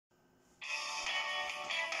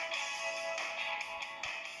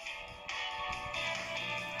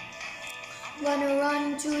Gonna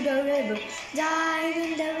run to the river, dive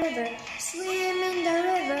in the river, swim in the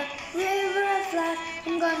river, river of life.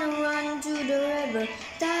 I'm gonna run to the river,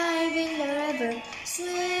 dive in the river,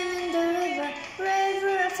 swim in the river,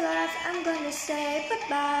 river of life. I'm gonna say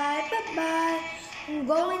bye-bye, bye-bye. I'm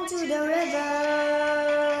going to the river.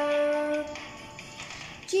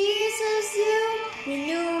 Jesus, you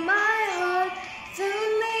renew my heart,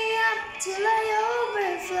 fill me up till I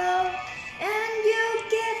overflow, and you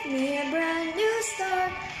give me a brand new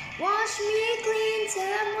start. Wash me clean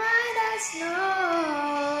till I'm white as snow.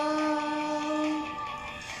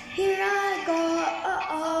 Here I go,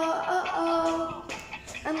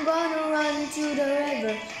 I'm gonna run to the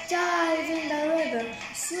river, dive in the river,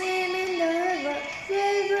 swim in the river,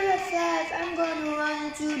 river of life. I'm gonna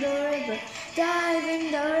run to the river, dive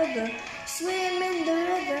in the river, swim in the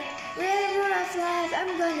river, river of life.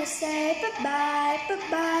 I'm gonna say bye-bye,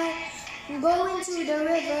 bye-bye. I'm going to the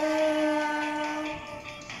river.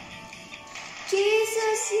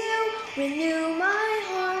 Jesus, you renew my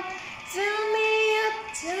heart, fill me up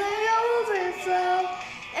till I overflow,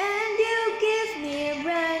 and you give me a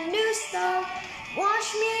brand new start.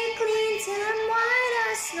 Wash me clean till I'm white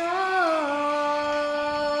as snow.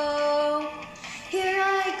 Here I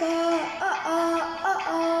go,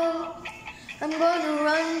 I'm gonna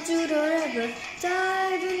run to the river,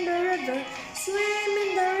 dive in the river, swim in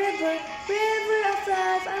the river, river of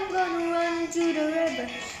life. I'm gonna run to the river,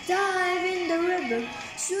 dive in the river,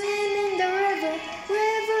 swim in the river,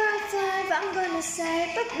 river of life. I'm gonna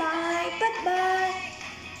say bye-bye, bye-bye.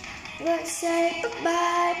 I'm gonna say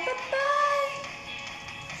bye-bye, bye-bye.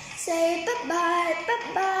 Say bye-bye,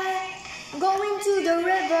 bye-bye. Going to the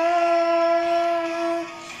river,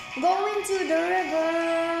 going to the river,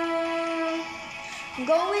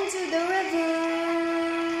 going to the river.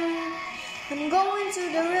 I'm going to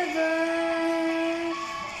the river,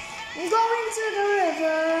 I'm going to the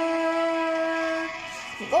river,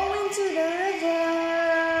 I'm going to the river,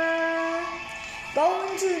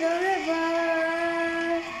 going to the river,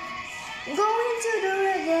 going to the river.